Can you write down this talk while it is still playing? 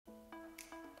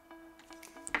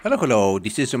Hello,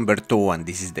 this is Umberto and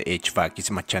this is the HVAC,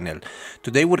 it's my channel.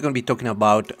 Today we're going to be talking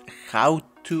about how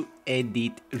to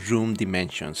edit room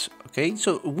dimensions. Okay,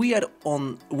 so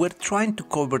we're trying to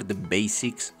cover the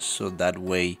basics so that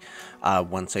way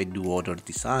once I do other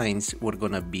designs, we're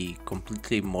going to be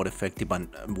completely more effective and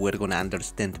we're going to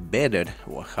understand better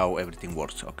how everything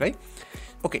works, okay?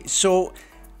 Okay, so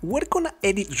we're gonna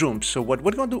edit rooms. So what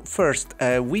we're gonna do first,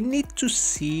 we need to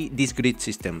see this grid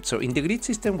system. So in the grid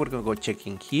system, we're gonna go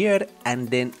checking here and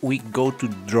then we go to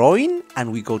drawing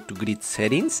and we go to grid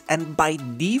settings, and by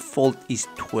default is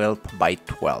 12 by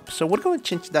 12. So we're gonna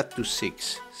change that to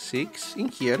 6 in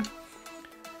here.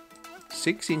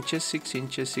 6 inches, 6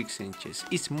 inches, 6 inches.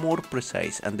 It's more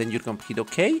precise, and then you're gonna hit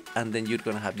OK, and then you're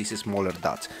gonna have these smaller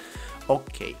dots.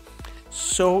 Okay.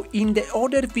 So in the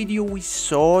other video we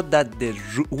saw that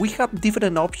we have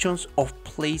different options of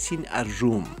placing a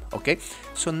room. Okay,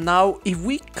 so now if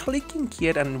we click in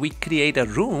here and we create a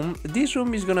room, this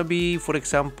room is gonna be, for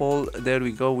example, there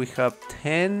we go, we have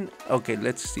 10, okay,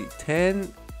 let's see,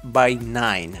 10 by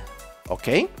 9.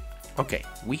 Okay,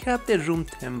 we have the room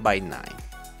 10 by 9.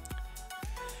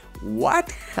 What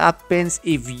happens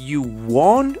if you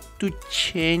want to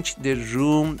change the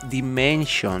room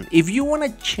dimension? If you want to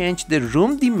change the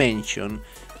room dimension,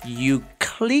 you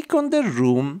click on the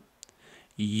room.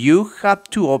 You have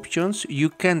two options. You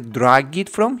can drag it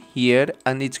from here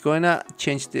and it's going to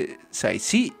change the size.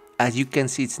 See, as you can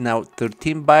see, it's now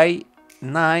 13 by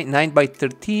 9, 9 by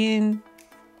 13,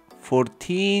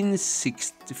 14,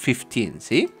 16, 15,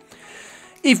 see?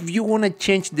 If you want to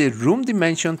change the room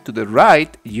dimension to the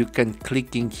right, you can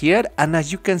click in here, and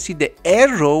as you can see, the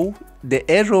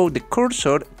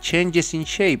cursor changes in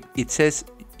shape. It says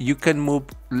you can move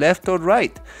left or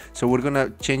right. So we're gonna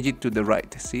change it to the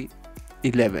right. See,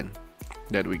 11.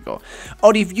 There we go.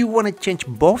 Or if you want to change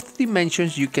both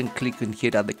dimensions, you can click in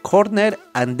here at the corner,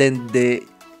 and then the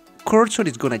cursor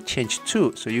is gonna change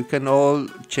too. So you can all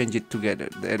change it together.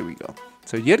 There we go.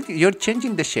 So you're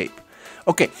changing the shape.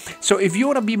 Okay, so if you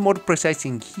want to be more precise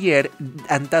in here,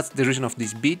 and that's the reason of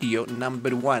this video,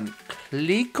 number one,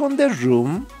 click on the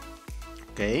room,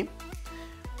 okay,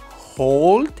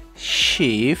 hold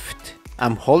shift,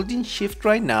 I'm holding shift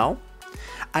right now,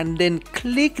 and then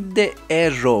click the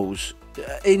arrows.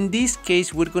 In this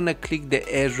case, we're gonna click the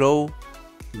arrow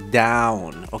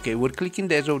down. Okay, we're clicking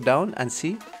the arrow down and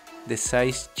see the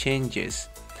size changes.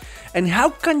 And how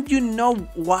can you know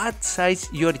what size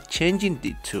you're changing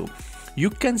it to? You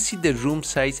can see the room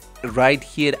size right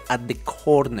here at the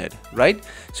corner, right?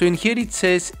 So in here it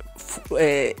says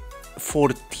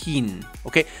 14.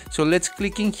 Okay, so let's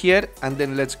click in here and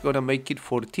then let's gonna make it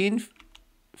 14,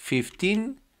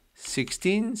 15,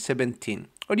 16, 17.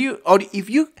 Or if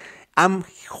you, I'm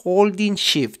holding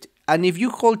shift, and if you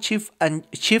hold shift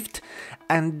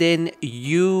and then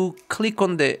you click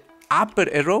on the upper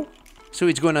arrow, so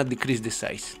it's gonna decrease the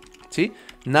size. See,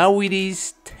 now it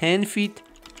is 10 feet,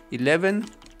 11,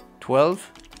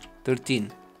 12, 13.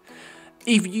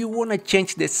 If you want to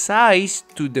change the size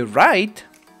to the right,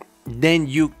 then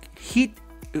you hit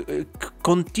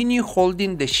continue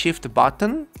holding the shift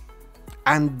button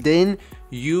and then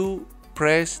you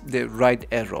press the right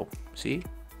arrow. See,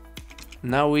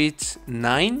 now it's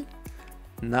 9,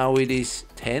 now it is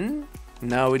 10,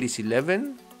 now it is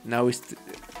 11, now it's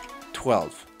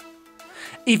 12.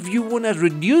 If you want to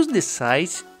reduce the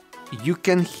size, you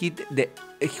can hit the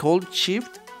hold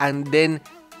shift and then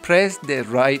press the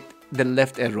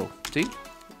left arrow. See,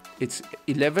 it's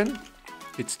 11,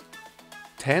 it's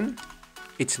 10,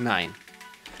 it's 9.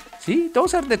 See,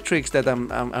 those are the tricks that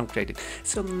I'm creating.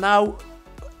 So now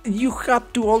you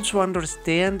have to also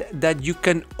understand that you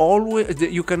can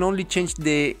only change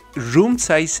the room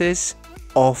sizes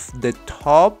of the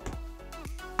top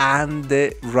and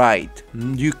the right.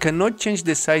 You cannot change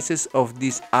the sizes of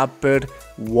these upper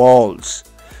walls.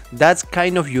 That's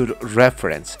kind of your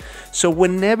reference. So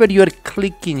whenever you're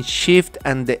clicking shift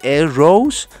and the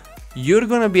arrows, you're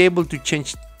gonna be able to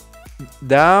change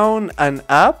down and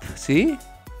up, see,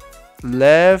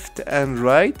 left and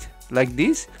right like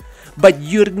this, but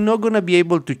you're not gonna be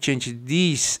able to change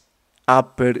this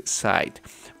upper side.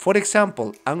 For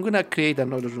example, I'm gonna create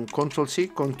another room. Control C,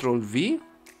 Control V.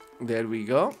 There we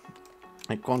go.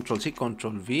 And Control C,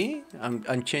 Control V.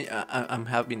 I'm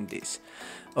having this.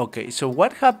 Okay, so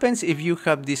what happens if you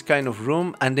have this kind of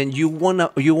room and then you want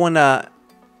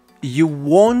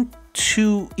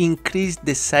to increase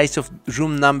the size of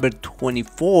room number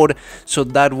 24 so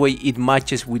that way it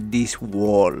matches with this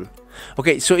wall?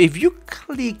 Okay, so if you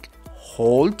click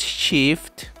hold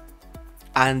shift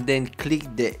and then click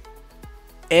the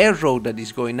arrow that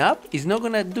is going up, it's not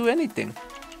gonna do anything,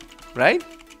 right?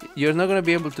 you're not going to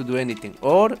be able to do anything,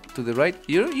 or to the right,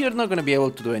 you're not going to be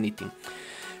able to do anything.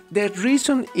 The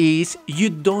reason is you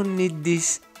don't need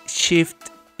this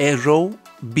shift arrow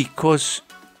because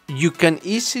you can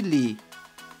easily,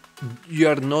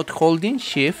 you're not holding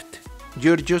shift,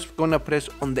 you're just gonna press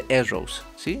on the arrows,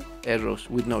 see, arrows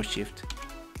with no shift,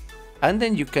 and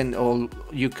then you can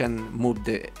move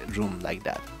the room like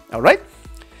that. All right,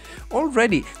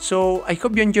 already. So I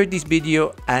hope you enjoyed this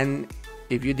video, and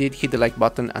if you did, hit the like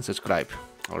button and subscribe.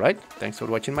 All right, thanks for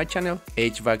watching my channel.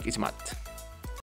 HVAC is Matt.